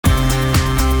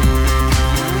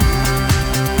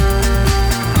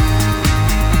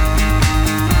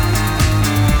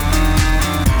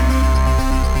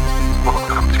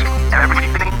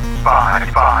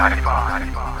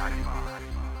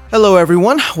Hello,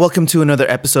 everyone. Welcome to another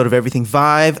episode of Everything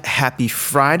Vive. Happy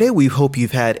Friday. We hope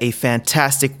you've had a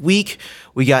fantastic week.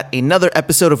 We got another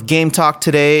episode of Game Talk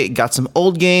today. Got some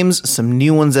old games, some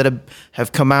new ones that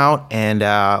have come out, and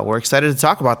we're excited to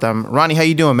talk about them. Ronnie, how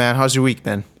you doing, man? How's your week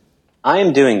been? I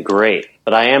am doing great,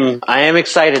 but I am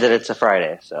excited that it's a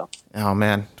Friday. So, oh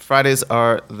man, Fridays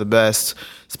are the best,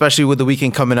 especially with the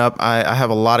weekend coming up. I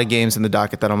have a lot of games in the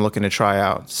docket that I'm looking to try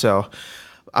out. So.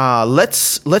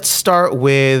 Let's start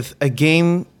with a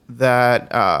game that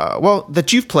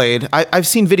that you've played. I've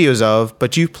seen videos of,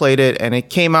 but you've played it, and it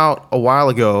came out a while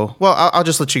ago. Well, I'll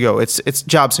just let you go. It's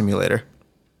Job Simulator.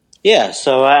 Yeah,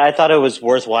 so I thought it was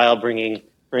worthwhile bringing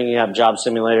up Job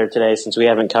Simulator today since we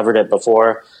haven't covered it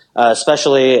before,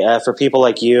 especially for people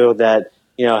like you that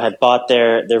had bought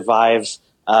their Vives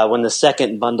when the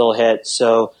second bundle hit,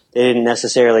 so they didn't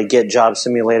necessarily get Job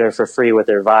Simulator for free with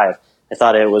their Vive. I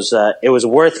thought it was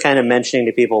worth kind of mentioning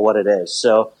to people what it is.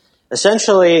 So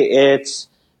essentially, it's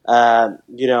I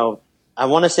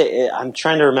want to say I'm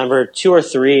trying to remember 2 or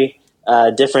 3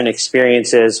 different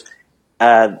experiences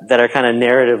that are kind of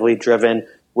narratively driven,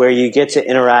 where you get to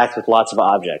interact with lots of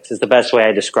objects. Is the best way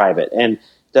I describe it. And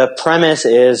the premise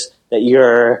is that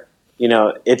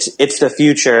it's the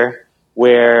future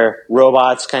where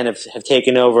robots kind of have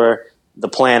taken over the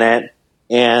planet,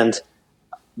 and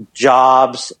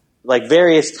jobs, like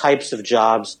various types of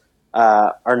jobs,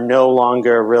 are no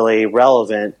longer really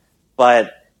relevant,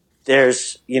 but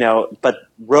but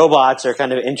robots are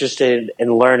kind of interested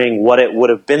in learning what it would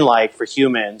have been like for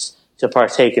humans to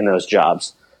partake in those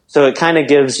jobs. So it kind of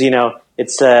gives, it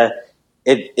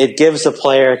gives the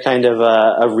player kind of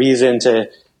a reason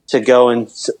to go and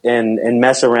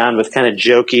mess around with kind of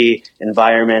jokey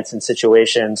environments and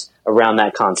situations around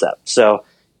that concept. So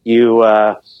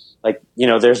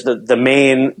there's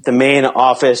the main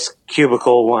office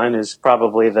cubicle one is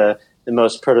probably the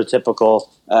most prototypical,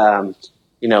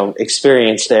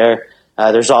 experience there.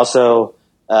 There's also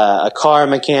a car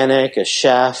mechanic, a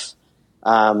chef.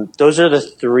 Those are the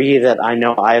 3 that I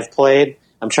know I've played.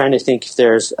 I'm trying to think if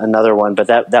there's another one, but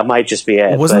that might just be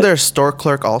it. Wasn't there a store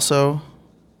clerk also?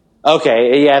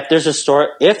 Okay, yeah. If there's a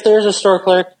store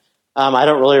clerk, I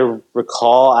don't really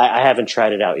recall. I haven't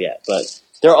tried it out yet, but.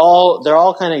 They're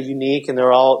all kind of unique, and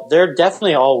they're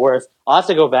definitely all worth. I'll have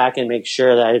to go back and make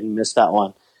sure that I didn't miss that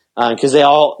one, because they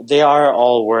are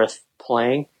all worth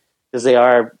playing, because they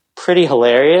are pretty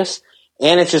hilarious,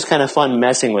 and it's just kind of fun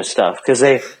messing with stuff, because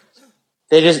they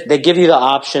give you the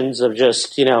options of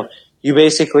just you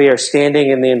basically are standing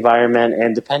in the environment,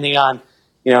 and depending on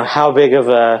how big of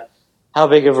a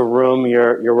room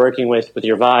you're working with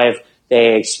your Vive,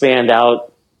 they expand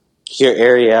out your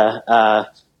area.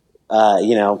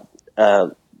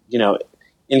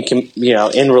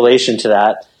 In relation to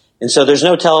that. And so there's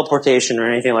no teleportation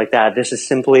or anything like that. This is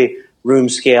simply room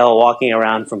scale, walking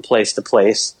around from place to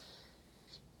place.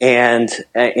 And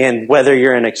whether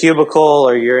you're in a cubicle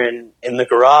or you're in the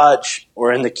garage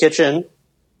or in the kitchen,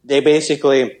 they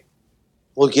basically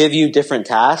will give you different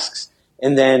tasks,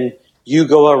 and then you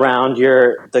go around.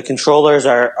 The controllers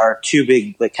are 2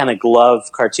 big, like kind of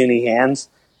glove, cartoony hands,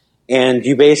 and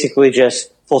you basically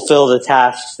just fulfill the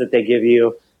tasks that they give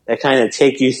you that kind of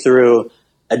take you through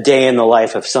a day in the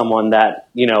life of someone that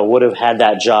would have had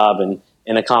that job in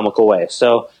a comical way.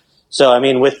 So I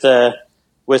mean, with the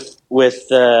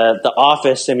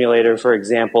office simulator, for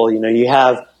example, you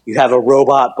have a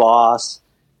robot boss,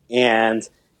 and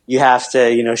you have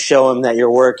to show them that you're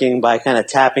working by kind of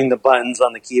tapping the buttons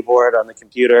on the keyboard on the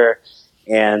computer,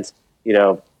 and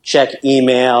check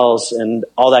emails and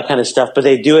all that kind of stuff. But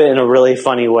they do it in a really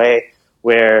funny way,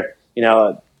 where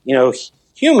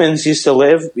humans used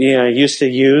to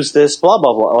use this blah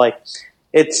blah blah. Like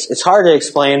it's hard to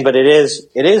explain, but it is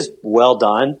well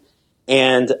done.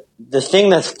 And the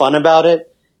thing that's fun about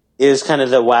it is kind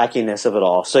of the wackiness of it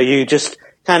all. So you just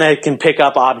kind of can pick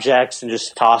up objects and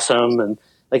just toss them, and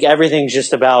like everything's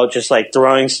just about just like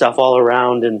throwing stuff all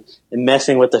around and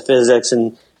messing with the physics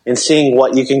and seeing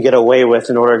what you can get away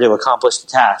with in order to accomplish the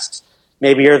tasks.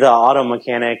 Maybe you're the auto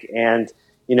mechanic, and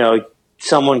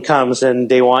someone comes and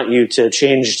they want you to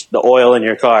change the oil in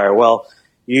your car. Well,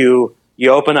 you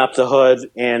open up the hood,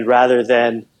 and rather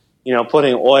than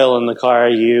putting oil in the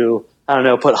car,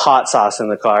 put hot sauce in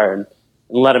the car and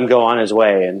let him go on his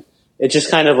way. And it's just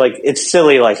kind of like, it's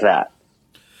silly like that.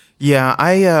 Yeah,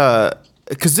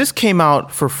 because this came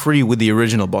out for free with the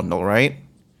original bundle, right?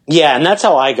 Yeah, and that's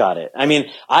how I got it. I mean,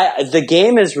 the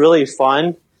game is really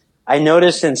fun. I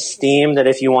noticed in Steam that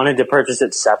if you wanted to purchase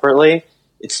it separately,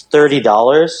 it's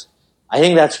 $30. I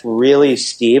think that's really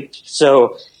steep.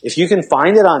 So if you can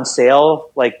find it on sale,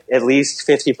 like at least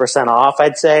 50% off,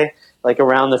 I'd say, like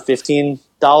around the $15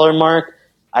 mark,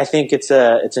 I think it's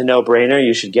a no-brainer.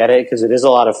 You should get it because it is a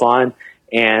lot of fun,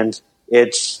 and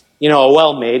it's, you know, a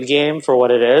well-made game for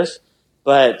what it is.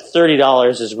 But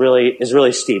 $30 is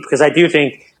really steep because I do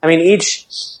think,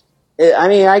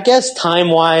 I guess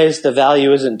time-wise the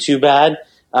value isn't too bad.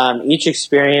 Each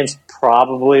experience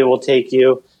probably will take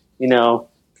you, you know,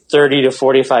 30 to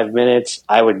 45 minutes,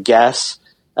 I would guess.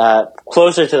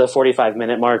 Closer to the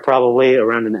 45-minute mark, probably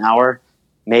around an hour,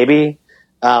 maybe.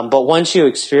 But once you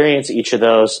experience each of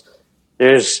those,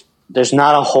 there's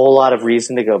not a whole lot of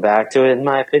reason to go back to it, in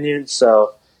my opinion.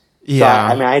 So,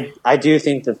 I do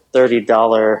think the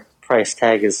 $30 price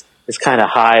tag is kind of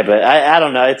high, but I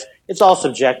don't know. It's all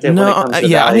subjective when it comes to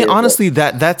value. Honestly,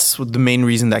 that's the main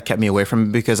reason that kept me away from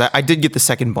it, because I did get the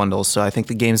second bundle. So I think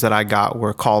the games that I got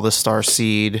were Call of the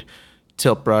Starseed,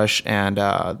 Tilt Brush, and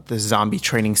the Zombie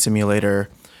Training Simulator.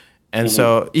 And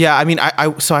so here's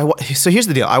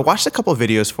the deal. I watched a couple of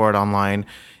videos for it online,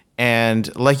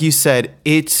 and like you said,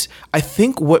 I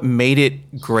think what made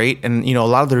it great, and you know, a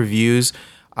lot of the reviews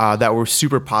that were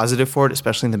super positive for it,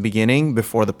 especially in the beginning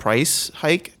before the price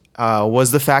hike,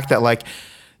 was the fact that like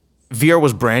VR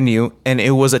was brand new and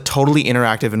it was a totally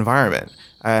interactive environment.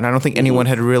 And I don't think anyone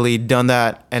had really done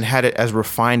that and had it as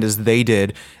refined as they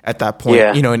did at that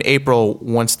point, you know, in April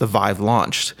once the Vive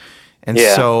launched. And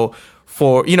so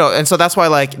that's why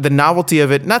like the novelty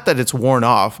of it, not that it's worn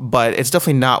off, but it's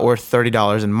definitely not worth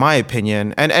 $30 in my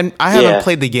opinion. And I haven't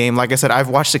played the game. Like I said, I've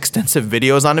watched extensive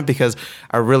videos on it because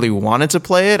I really wanted to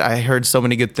play it. I heard so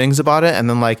many good things about it. And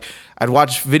then like I'd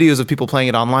watch videos of people playing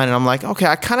it online and I'm like, okay,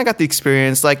 I kind of got the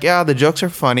experience. Like, yeah, the jokes are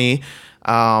funny.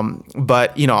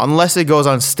 But you know, unless it goes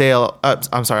on sale, I'm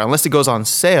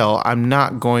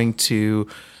not going to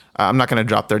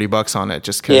drop $30 on it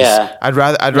just because I'd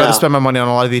rather spend my money on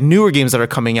a lot of the newer games that are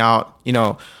coming out, you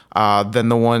know, than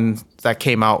the ones that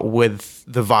came out with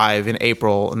the Vive in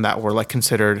April and that were like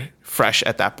considered fresh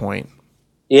at that point.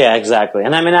 Yeah, exactly.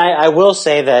 And I mean, I will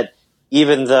say that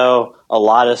even though a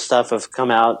lot of stuff have come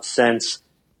out since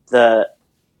the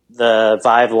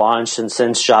Vive launched and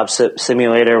since Job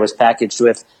Simulator was packaged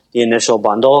with the initial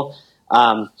bundle,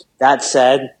 that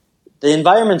said, the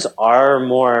environments are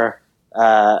more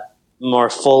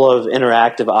full of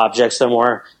interactive objects. They're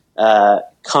more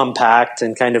compact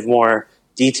and kind of more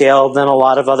detailed than a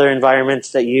lot of other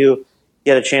environments that you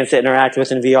get a chance to interact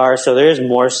with in VR. So there is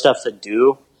more stuff to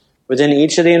do within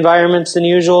each of the environments than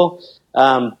usual.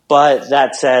 But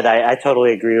that said, I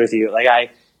totally agree with you. Like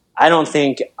I don't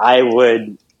think I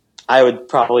would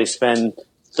probably spend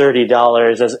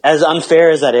 $30 as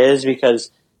unfair as that is, because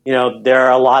you know there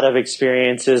are a lot of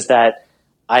experiences that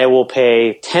I will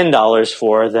pay $10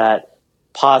 for that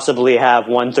possibly have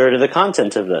 1/3 of the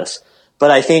content of this.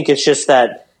 But I think it's just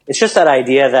that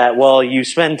idea that, well, you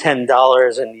spend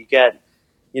 $10 and you get,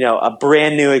 you know, a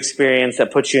brand new experience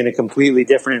that puts you in a completely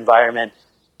different environment.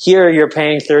 Here you're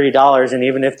paying $30, and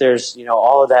even if there's, you know,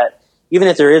 all of that, even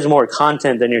if there is more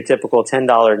content than your typical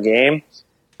 $10 game,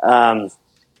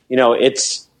 you know,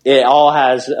 it all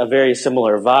has a very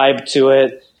similar vibe to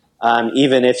it.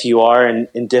 Even if you are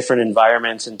in different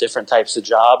environments and different types of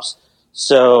jobs.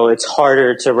 So it's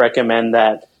harder to recommend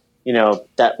that, you know,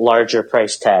 that larger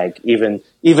price tag, even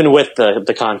with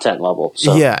the content level.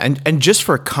 So. Yeah, and just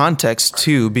for context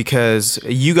too, because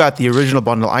you got the original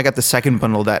bundle, I got the second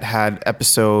bundle that had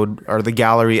the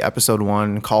Gallery episode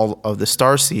 1, Call of the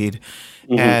Starseed,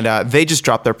 and they just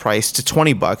dropped their price to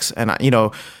 $20. And you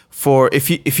know, for if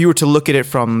you were to look at it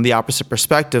from the opposite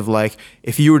perspective, like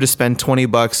if you were to spend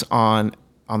 $20 on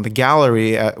the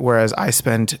Gallery, whereas I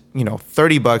spent, you know,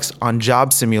 $30 on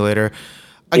Job Simulator.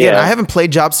 Again, I haven't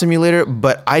played Job Simulator,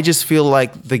 but I just feel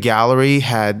like the Gallery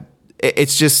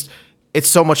it's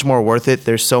so much more worth it.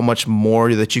 There's so much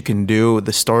more that you can do.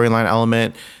 The storyline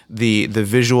element, the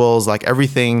visuals, like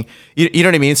everything. You know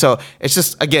what I mean? So it's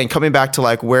just, again, coming back to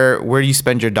like where do you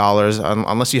spend your dollars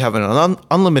unless you have an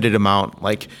unlimited amount.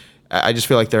 Like I just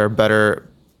feel like there are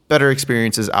better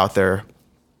experiences out there.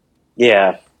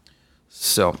 Yeah.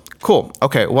 So cool.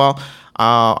 Okay. Well,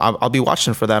 I'll be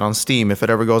watching for that on Steam if it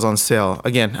ever goes on sale.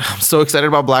 Again, I'm so excited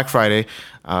about Black Friday.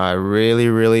 I really,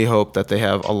 really hope that they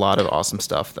have a lot of awesome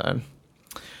stuff then.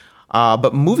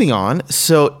 But moving on.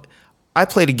 So I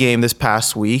played a game this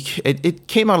past week. It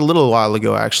came out a little while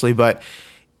ago, actually, but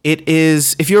it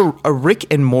is, if you're a Rick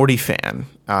and Morty fan,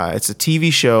 it's a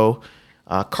TV show,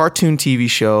 cartoon TV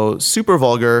show, super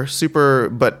vulgar,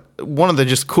 but one of the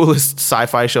just coolest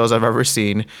sci-fi shows I've ever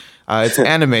seen. It's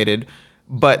animated,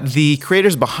 but the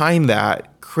creators behind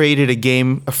that created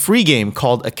a free game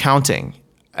called Accounting.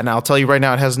 And I'll tell you right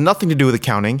now, it has nothing to do with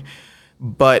accounting,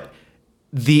 but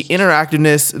the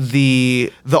interactiveness,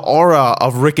 the aura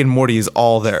of Rick and Morty is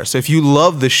all there. So if you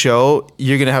love the show,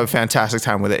 you're gonna have a fantastic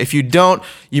time with it. If you don't,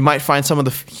 you might find some of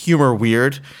the humor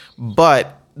weird,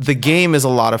 but the game is a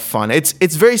lot of fun. It's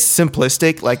very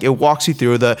simplistic. Like, it walks you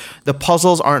through the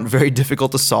puzzles aren't very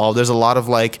difficult to solve. There's a lot of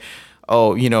like,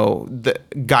 the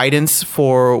guidance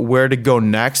for where to go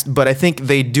next. But I think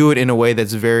they do it in a way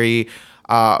that's very,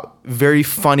 very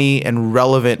funny and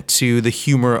relevant to the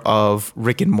humor of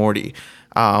Rick and Morty.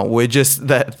 With just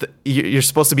that you're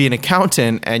supposed to be an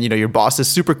accountant, and your boss is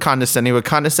super condescending, but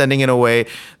condescending in a way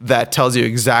that tells you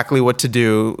exactly what to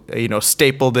do.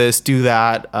 Staple this, do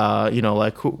that.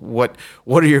 Like what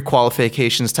are your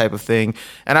qualifications, type of thing.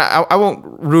 And I won't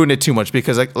ruin it too much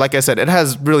because, like I said, it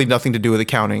has really nothing to do with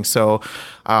accounting. So,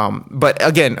 but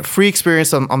again, free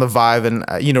experience on the Vive, and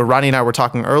Ronnie and I were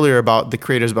talking earlier about the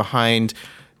creators behind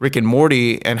Rick and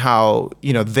Morty and how,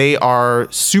 they are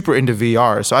super into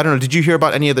VR. So I don't know. Did you hear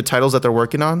about any of the titles that they're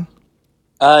working on?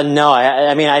 No,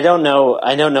 I mean, I don't know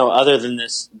other than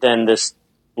this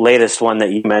latest one that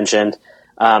you mentioned.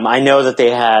 I know that they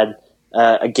had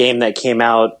a game that came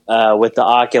out with the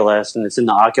Oculus, and it's in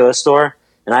the Oculus store.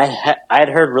 And I had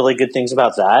heard really good things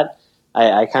about that.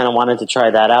 I kind of wanted to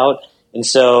try that out. And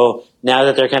so now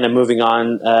that they're kind of moving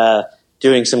on,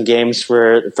 doing some games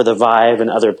for the Vive and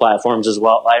other platforms as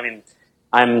well. I mean,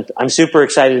 I'm super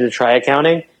excited to try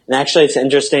accounting. And actually, it's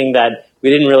interesting that we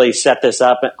didn't really set this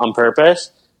up on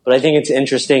purpose, but I think it's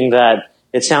interesting that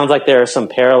it sounds like there are some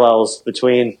parallels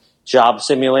between Job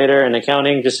Simulator and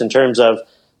accounting, just in terms of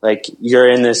like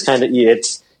you're in this kind of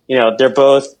they're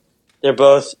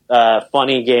both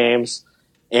funny games,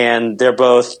 and they're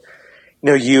both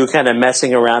you kind of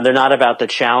messing around. They're not about the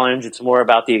challenge; it's more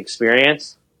about the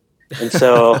experience. And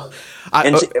so,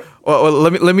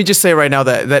 let me just say right now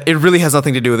that it really has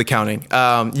nothing to do with accounting.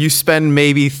 You spend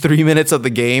maybe 3 minutes of the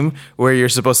game where you're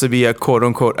supposed to be a quote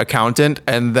unquote accountant,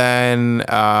 and then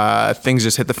things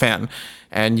just hit the fan.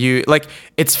 And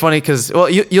it's funny because,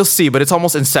 you'll see, but it's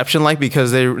almost Inception-like,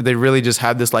 because they really just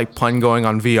have this like pun going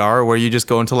on VR where you just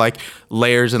go into like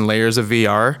layers and layers of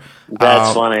VR.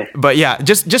 That's funny. But yeah,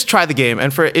 just try the game.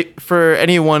 And for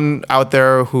anyone out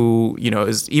there who,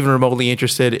 is even remotely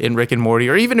interested in Rick and Morty,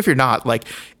 or even if you're not, like,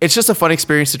 it's just a fun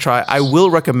experience to try. I will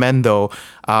recommend, though,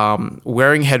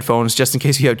 wearing headphones just in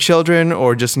case you have children,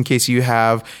 or just in case you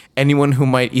have anyone who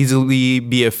might easily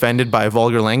be offended by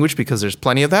vulgar language, because there's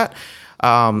plenty of that.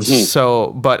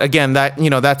 So, but again,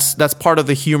 that's part of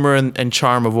the humor and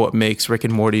charm of what makes Rick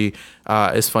and Morty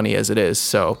as funny as it is.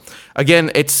 So again,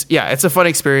 it's a fun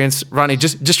experience. Ronnie,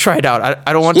 just try it out.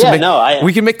 I don't want to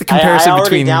we can make the comparison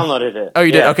between. I already downloaded it. Oh,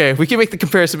 you did? Okay. We can make the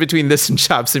comparison between this and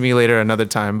Job Simulator another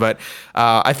time. But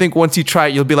I think once you try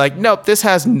it, you'll be like, nope, this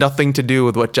has nothing to do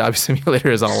with what Job Simulator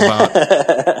is all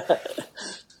about.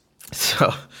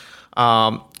 So,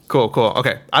 Cool.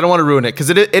 Okay. I don't want to ruin it because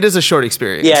it is a short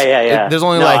experience. Yeah. There's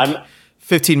only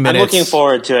 15 minutes. I'm looking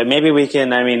forward to it. Maybe we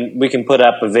can put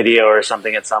up a video or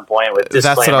something at some point with disclaimers.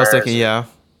 That's what I was thinking. Yeah.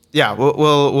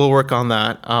 We'll work on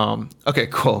that. Okay,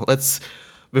 cool.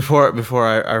 Before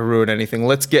I ruin anything,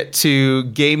 let's get to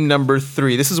game number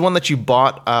 3. This is one that you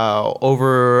bought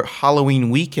over Halloween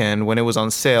weekend when it was on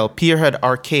sale. Pierhead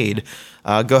Arcade.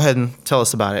 Go ahead and tell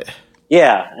us about it.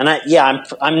 Yeah, and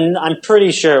I'm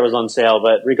pretty sure it was on sale,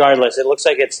 but regardless, it looks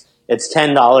like it's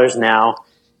 $10 now,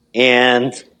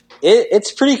 and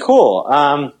it's pretty cool.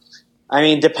 I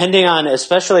mean, depending on,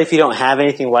 especially if you don't have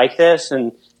anything like this,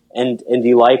 and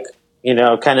you like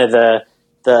kind of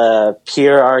the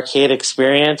pure arcade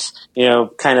experience,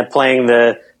 kind of playing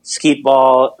the skee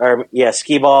ball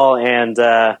and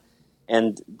the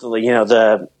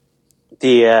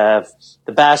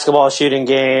basketball shooting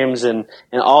games and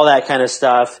all that kind of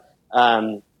stuff.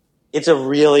 It's a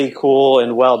really cool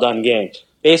and well done game.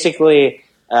 Basically,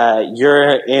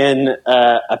 you're in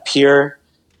a pier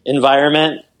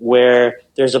environment where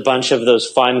there's a bunch of those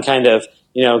fun kind of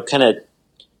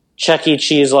Chuck E.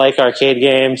 Cheese like arcade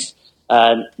games.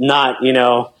 Not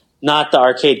the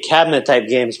arcade cabinet type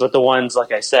games, but the ones,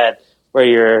 like I said, where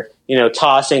you're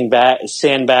tossing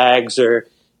sandbags or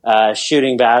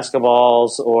shooting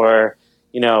basketballs, or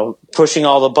pushing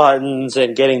all the buttons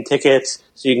and getting tickets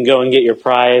so you can go and get your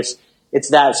prize. It's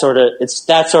that sort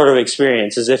of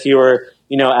experience, as if you were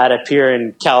at a pier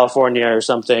in California or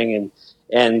something,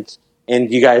 and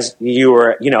you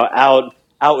were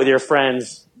out with your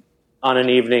friends on an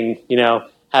evening,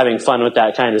 having fun with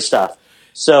that kind of stuff.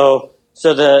 So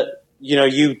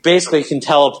you basically can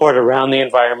teleport around the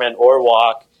environment or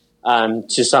walk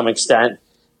to some extent,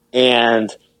 and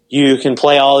you can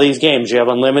play all these games. You have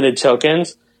unlimited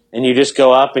tokens, and you just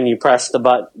go up and you press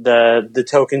the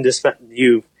token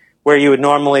you where you would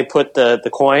normally put the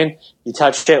coin. You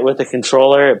touch it with the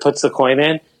controller, it puts the coin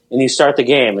in, and you start the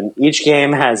game. And each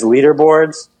game has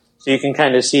leaderboards, so you can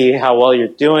kind of see how well you're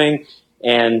doing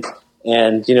and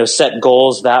set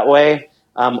goals that way.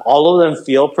 All of them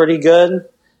feel pretty good.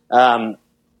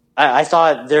 I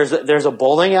thought there's a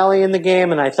bowling alley in the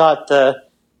game, and I thought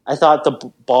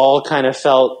the ball kind of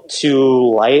felt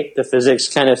too light. The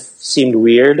physics kind of seemed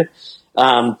weird.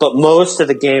 But most of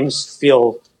the games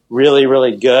feel really,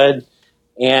 really good.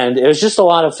 And it was just a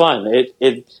lot of fun.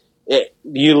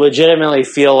 You legitimately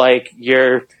feel like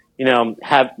you're,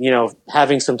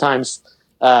 having sometimes,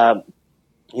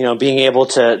 being able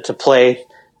to play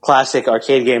classic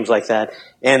arcade games like that.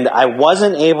 And I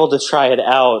wasn't able to try it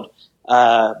out,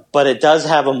 but it does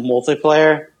have a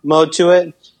multiplayer mode to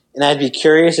it. And I'd be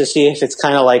curious to see if it's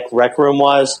kind of like Rec Room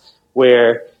was,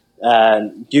 where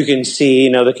you can see,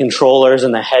 the controllers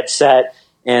and the headset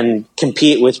and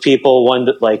compete with people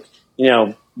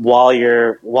while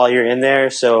you're in there.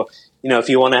 So, if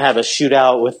you want to have a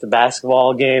shootout with the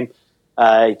basketball game,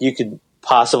 you could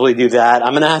possibly do that.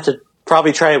 I'm going to have to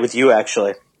probably try it with you,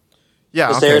 actually.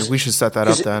 Yeah, okay, we should set that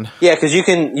up then. Yeah, because you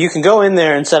can go in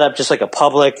there and set up just like a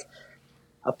public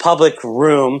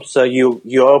room. So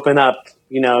you open up,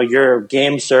 your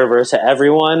game server to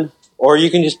everyone, or you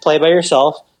can just play by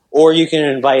yourself, or you can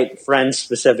invite friends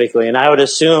specifically. And I would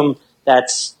assume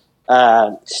that's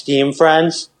Steam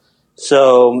friends.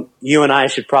 So you and I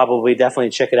should probably definitely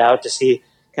check it out to see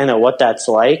kind of what that's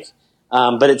like.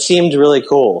 But it seemed really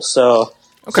cool. So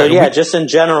just in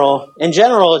general,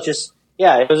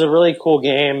 it was a really cool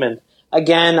game. And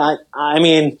again, I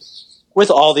mean, with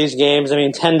all these games, I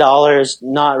mean, $10,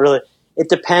 not really. It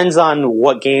depends on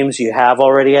what games you have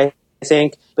already, I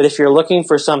think. But if you're looking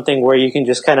for something where you can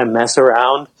just kind of mess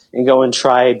around and go and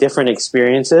try different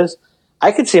experiences,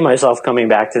 I could see myself coming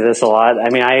back to this a lot. I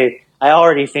mean, I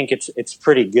already think it's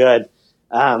pretty good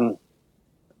the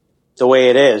way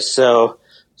it is. So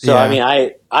yeah. I mean,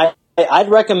 I'd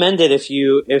recommend it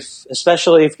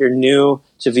especially if you're new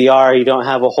to VR, you don't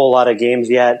have a whole lot of games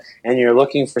yet, and you're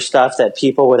looking for stuff that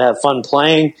people would have fun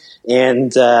playing,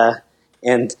 and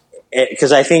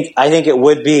because I think it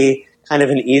would be kind of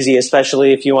an easy,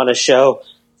 especially if you want to show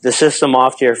the system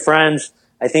off to your friends.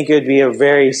 I think it would be a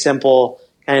very simple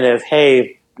kind of,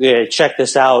 hey, check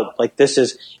this out. Like this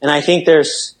is, and I think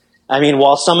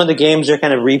while some of the games are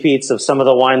kind of repeats of some of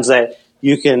the ones that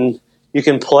you can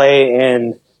play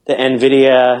in the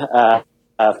NVIDIA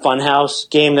Funhouse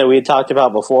game that we had talked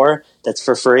about before, that's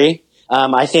for free.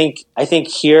 I think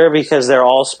here, because they're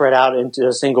all spread out into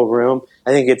a single room,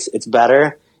 I think it's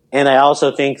better. And I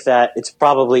also think that it's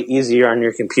probably easier on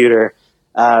your computer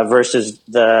versus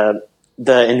the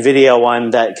NVIDIA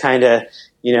one that kind of,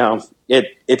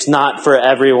 it's not for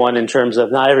everyone in terms of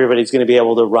not everybody's going to be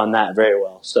able to run that very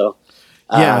well. So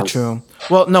yeah, true.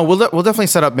 Well, no, we'll definitely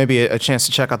set up maybe a chance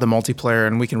to check out the multiplayer,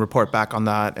 and we can report back on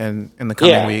that in the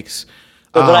coming weeks.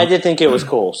 But I did think it was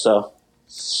cool. So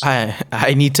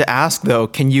I need to ask though,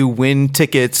 can you win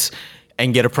tickets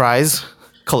and get a prize?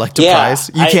 Collect a prize?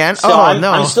 You can?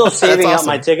 I'm still saving up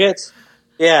my tickets.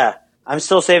 Yeah, I'm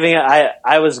still saving it.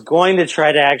 I was going to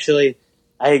try to actually,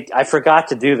 I forgot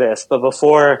to do this, but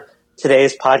before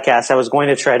today's podcast, I was going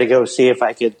to try to go see if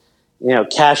I could,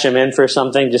 cash them in for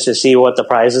something just to see what the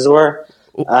prizes were.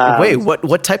 Wait,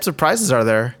 what types of prizes are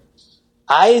there?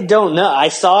 I don't know. I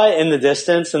saw it in the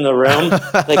distance in the room.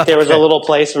 Like there was a little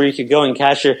place where you could go and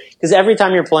cash because every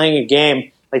time you're playing a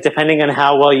game, like depending on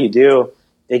how well you do,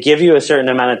 they give you a certain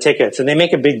amount of tickets and they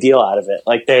make a big deal out of it.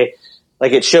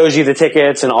 Like it shows you the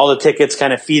tickets and all the tickets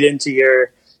kind of feed into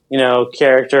your,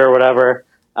 character or whatever.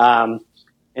 And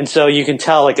so you can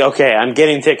tell like, okay, I'm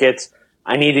getting tickets.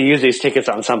 I need to use these tickets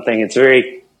on something. It's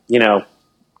very,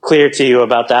 clear to you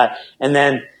about that. And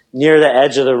then near the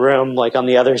edge of the room, like on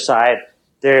the other side,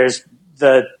 there's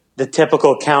the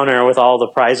typical counter with all the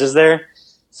prizes there.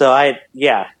 So I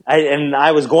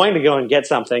was going to go and get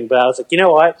something, but I was like, you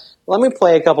know what? Let me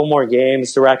play a couple more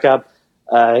games to rack up,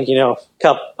 a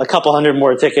couple hundred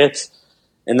more tickets,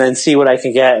 and then see what I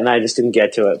can get. And I just didn't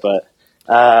get to it, but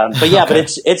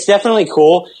it's definitely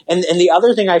cool. And the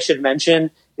other thing I should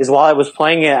mention is while I was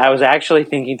playing it, I was actually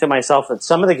thinking to myself that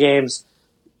some of the games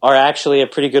are actually a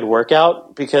pretty good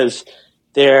workout because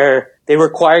they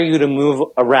require you to move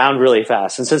around really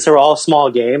fast. And since they're all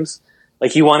small games,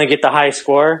 like you want to get the high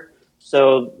score.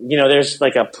 So, there's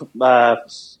like a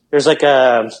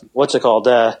what's it called?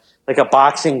 Like a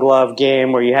boxing glove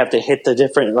game where you have to hit the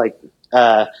different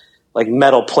like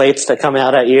metal plates that come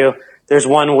out at you. There's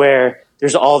one where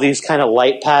there's all these kind of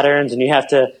light patterns and you have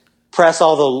to press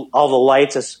all the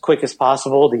lights as quick as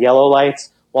possible, the yellow lights,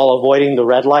 while avoiding the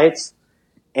red lights.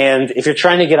 And if you're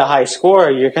trying to get a high score,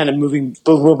 you're kind of moving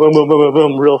boom, boom, boom, boom, boom, boom,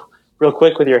 boom, real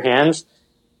quick with your hands.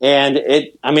 And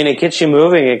it gets you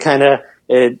moving.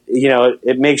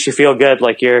 It makes you feel good.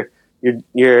 Like you're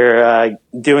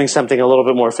doing something a little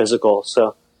bit more physical.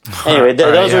 So anyway,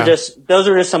 those are just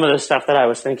some of the stuff that I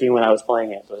was thinking when I was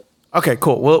playing it. But. Okay,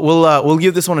 cool. We'll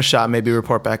give this one a shot. Maybe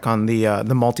report back on the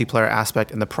multiplayer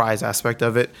aspect and the prize aspect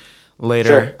of it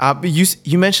later. Sure.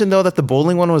 You mentioned though that the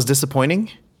bowling one was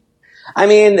disappointing. I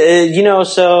mean,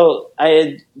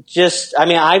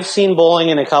 I've seen bowling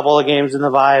in a couple of games in the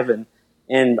Vive,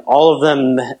 and all of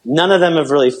them, none of them have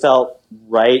really felt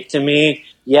right to me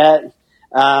yet.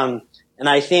 And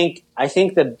I think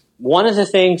that one of the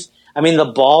things,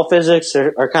 the ball physics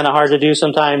are kind of hard to do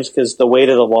sometimes because the weight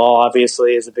of the ball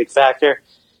obviously is a big factor.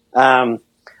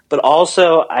 But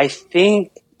also, I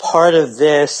think part of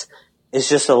this is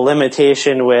just a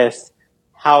limitation with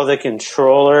how the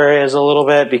controller is a little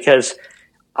bit, because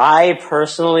I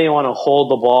personally want to hold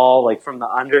the ball like from the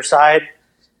underside,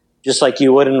 just like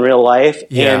you would in real life.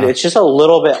 Yeah. And it's just a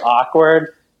little bit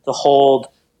awkward to hold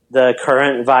the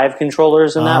current Vive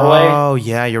controllers in that way. Oh,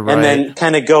 yeah, you're right. And then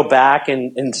kind of go back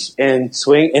and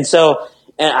swing. And so,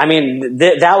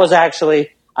 that was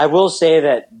actually, I will say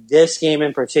that this game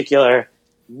in particular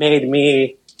made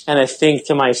me kind of think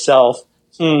to myself,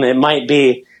 it might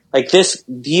be like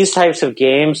these types of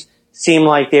games seem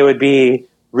like they would be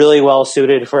really well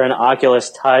suited for an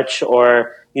Oculus Touch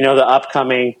or, the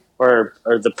upcoming or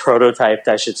the prototype,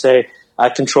 I should say,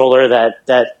 controller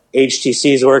that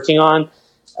HTC is working on,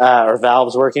 or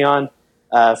Valve's working on,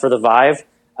 for the Vive,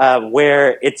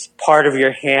 where it's part of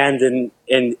your hand and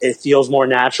it feels more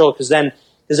natural because then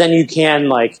you can,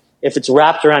 like, if it's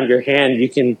wrapped around your hand, you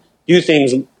can do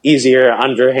things easier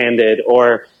underhanded,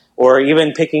 or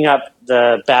even picking up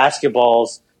the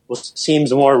basketballs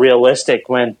seems more realistic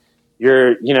when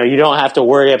you don't have to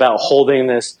worry about holding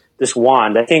this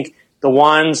wand. I think the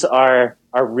wands are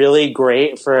really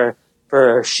great for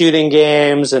shooting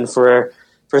games and for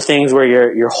things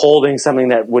where you're holding something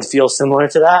that would feel similar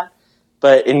to that.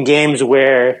 But in games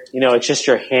where, it's just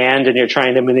your hand and you're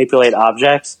trying to manipulate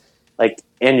objects,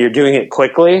 and you're doing it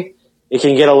quickly, it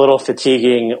can get a little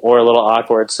fatiguing or a little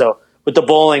awkward. So with the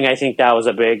bowling, I think that was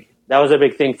a big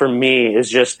thing for me, is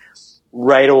just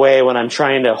right away when I'm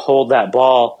trying to hold that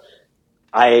ball,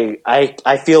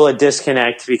 I feel a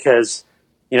disconnect because,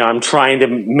 I'm trying to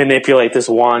manipulate this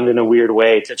wand in a weird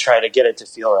way to try to get it to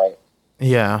feel right.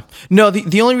 Yeah. No,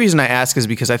 the only reason I ask is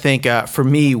because I think for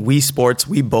me, Wii Sports,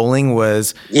 Wii Bowling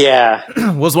was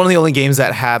one of the only games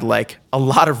that had like a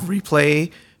lot of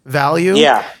replay value.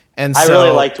 Yeah. And I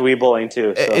really liked Wii Bowling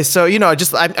too. So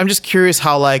I'm just curious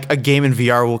how like a game in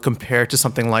VR will compare to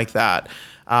something like that.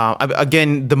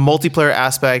 Again, the multiplayer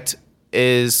aspect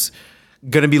is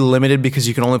going to be limited because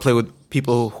you can only play with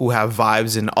people who have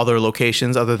Vives in other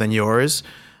locations other than yours.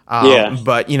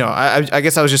 But I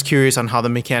guess I was just curious on how the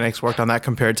mechanics worked on that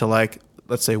compared to, like,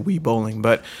 let's say Wii Bowling.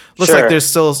 But looks like there's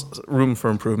still room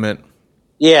for improvement.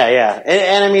 Yeah.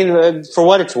 And for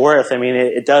what it's worth,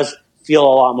 it does feel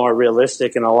a lot more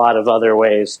realistic in a lot of other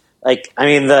ways. Like,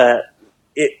 the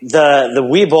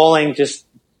Wii Bowling just,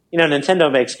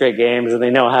 Nintendo makes great games and they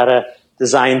know how to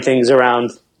design things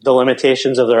around the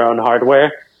limitations of their own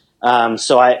hardware.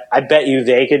 So I bet you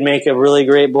they could make a really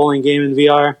great bowling game in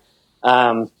VR.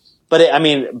 But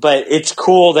it's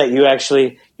cool that you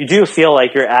do feel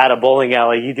like you're at a bowling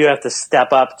alley. You do have to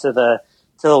step up to the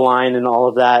line and all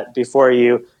of that before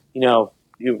you throw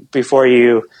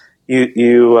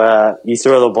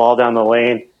the ball down the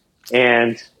lane.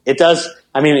 And it does,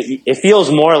 it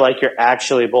feels more like you're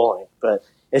actually bowling, but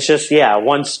it's just,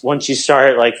 once you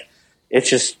start, like, it's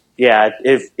just,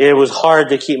 it was hard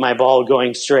to keep my ball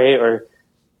going straight or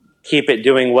keep it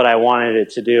doing what I wanted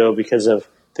it to do because of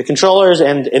the controllers,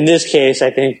 and in this case, I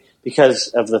think because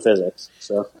of the physics.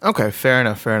 So okay, fair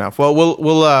enough. Well,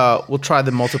 we'll try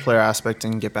the multiplayer aspect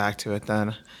and get back to it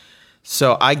then.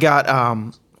 So I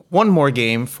got one more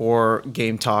game for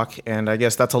Game Talk, and I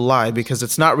guess that's a lie because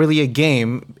it's not really a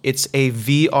game; it's a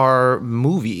VR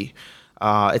movie.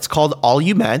 It's called All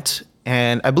You Met,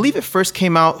 and I believe it first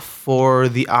came out for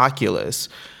the Oculus.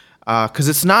 Because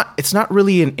it's not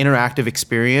really an interactive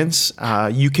experience.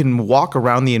 You can walk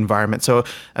around the environment. So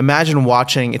imagine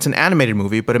watching, it's an animated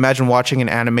movie, but imagine watching an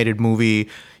animated movie,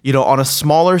 on a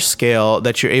smaller scale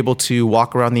that you're able to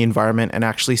walk around the environment and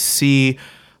actually see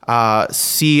a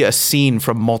scene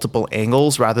from multiple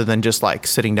angles rather than just like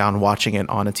sitting down watching it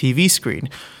on a TV screen.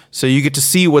 So you get to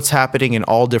see what's happening in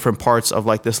all different parts of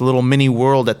like this little mini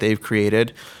world that they've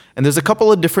created. And there's a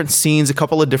couple of different scenes, a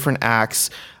couple of different acts.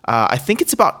 I think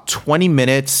it's about 20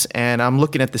 minutes, and I'm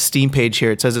looking at the Steam page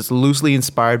here. It says it's loosely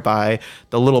inspired by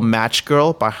The Little Match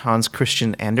Girl by Hans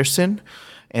Christian Andersen.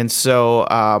 And so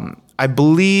I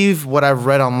believe what I've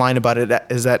read online about it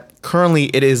is that currently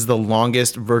it is the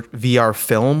longest VR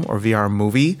film or VR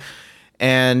movie.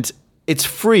 And it's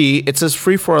free. It says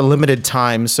free for a limited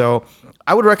time. So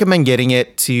I would recommend getting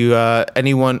it to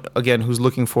anyone, again, who's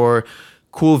looking for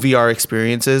cool VR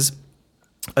experiences.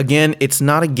 Again, it's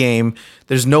not a game.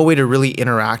 There's no way to really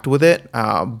interact with it,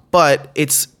 but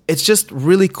it's just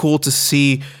really cool to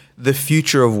see the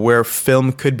future of where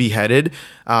film could be headed.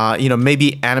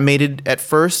 Maybe animated at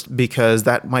first because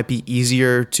that might be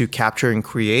easier to capture and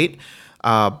create.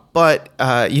 But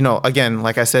again,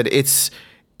 like I said, it's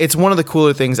one of the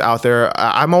cooler things out there.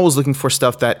 I'm always looking for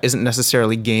stuff that isn't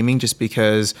necessarily gaming, just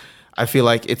because I feel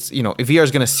like if VR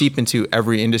is going to seep into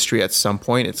every industry at some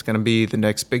point, it's going to be the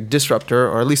next big disruptor,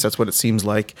 or at least that's what it seems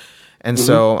like. And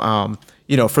so,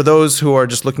 for those who are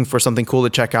just looking for something cool to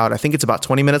check out, I think it's about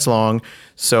 20 minutes long.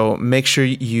 So make sure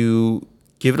you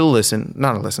give it a listen.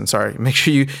 Not a listen, sorry. Make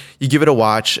sure you give it a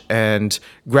watch and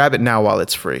grab it now while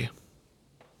it's free.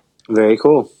 Very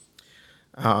cool.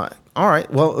 All right.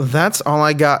 Well, that's all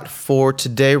I got for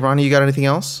today. Ronnie, you got anything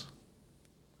else?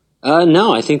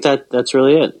 No, I think that's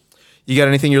really it. You got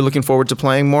anything you're looking forward to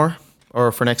playing more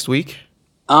or for next week?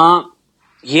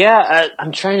 Yeah,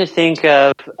 I'm trying to think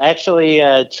of actually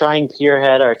trying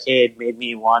Pierhead Arcade made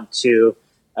me want to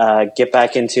get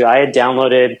back into. I had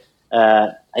downloaded,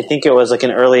 I think it was like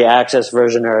an early access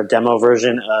version or a demo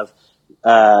version of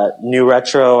New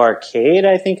Retro Arcade,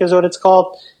 I think is what it's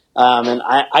called. And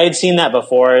I had seen that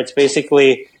before. It's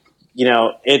basically,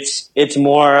 it's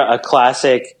more a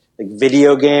classic like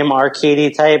video game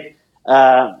arcadey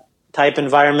type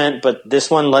environment, but this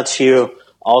one lets you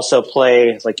also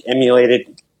play like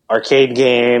emulated arcade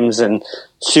games and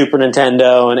Super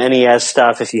Nintendo and NES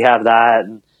stuff if you have that.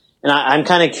 And I'm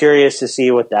kind of curious to see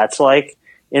what that's like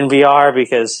in VR,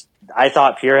 because I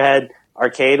thought Pierhead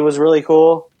Arcade was really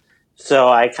cool. So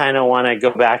I kind of want to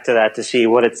go back to that to see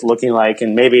what it's looking like,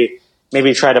 and maybe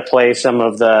try to play some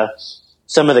of the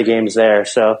games there.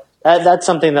 So that's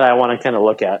something that I want to kind of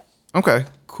look at. Okay,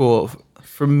 cool.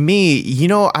 For me,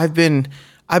 I've been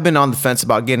on the fence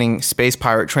about getting Space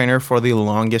Pirate Trainer for the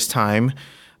longest time,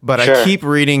 but sure. I keep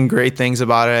reading great things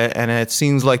about it, and it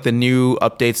seems like the new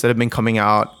updates that have been coming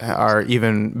out are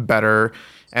even better.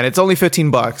 And it's only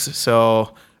 $15,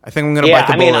 so I think I'm going to bite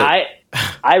the bullet.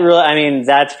 I mean,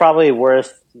 that's probably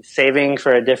worth saving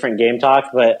for a different game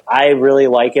talk, but I really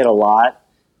like it a lot,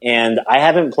 and I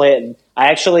haven't played it. I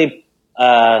actually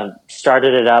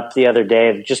started it up the other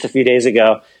day, just a few days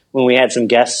ago, when we had some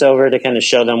guests over to kind of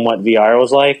show them what VR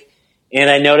was like. And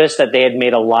I noticed that they had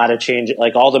made a lot of changes,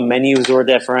 like all the menus were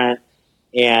different,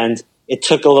 and it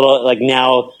took a little, like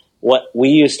now what we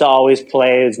used to always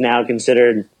play is now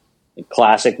considered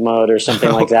classic mode or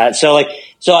something like that. So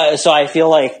I feel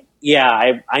like, yeah,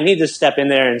 I need to step in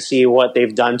there and see what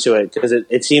they've done to it, because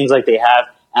it seems like they have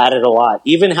added a lot.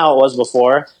 Even how it was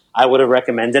before, I would have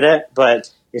recommended it,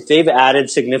 but if they've added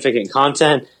significant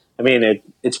content, I mean,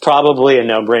 it's probably a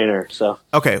no-brainer. So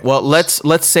okay, well let's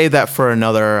save that for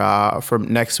another for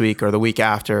next week or the week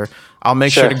after. I'll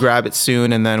make sure to grab it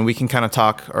soon, and then we can kind of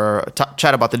talk or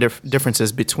chat about the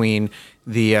differences between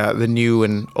the new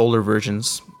and older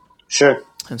versions. Sure.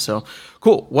 And so,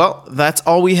 cool. Well, that's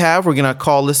all we have. We're gonna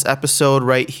call this episode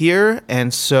right here,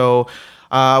 and so.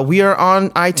 We are on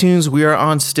iTunes. We are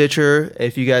on Stitcher.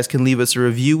 If you guys can leave us a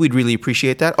review, we'd really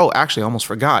appreciate that. Oh, actually, I almost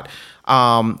forgot.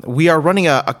 We are running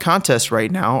a contest right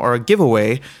now, or a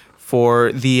giveaway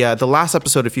for the last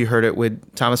episode. If you heard it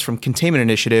with Thomas from Containment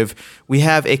Initiative, we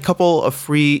have a couple of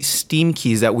free Steam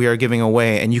keys that we are giving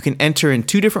away, and you can enter in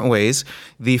two different ways.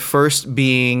 The first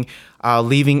being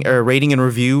leaving a rating and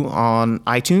review on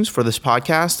iTunes for this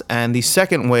podcast, and the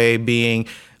second way being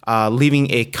leaving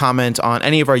a comment on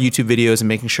any of our YouTube videos and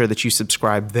making sure that you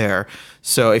subscribe there.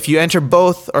 So if you enter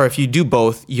both, or if you do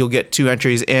both, you'll get two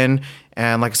entries in.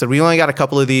 And like I said, we only got a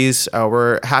couple of these.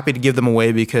 We're happy to give them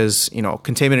away because,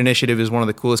 Containment Initiative is one of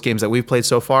the coolest games that we've played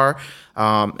so far.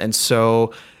 And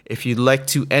so if you'd like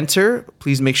to enter,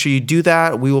 please make sure you do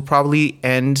that. We will probably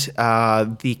end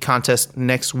the contest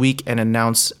next week and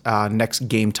announce next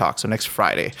Game Talk, so next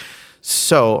Friday.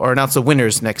 Or announce the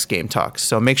winners next Game Talk.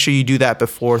 So make sure you do that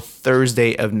before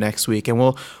Thursday of next week, and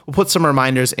we'll put some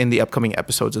reminders in the upcoming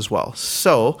episodes as well.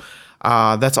 So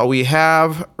that's all we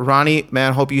have. Ronnie,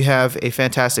 man, hope you have a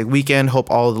fantastic weekend. Hope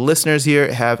all of the listeners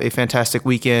here have a fantastic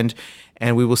weekend,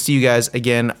 and we will see you guys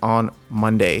again on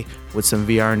Monday with some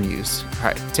VR news. All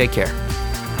right, take care.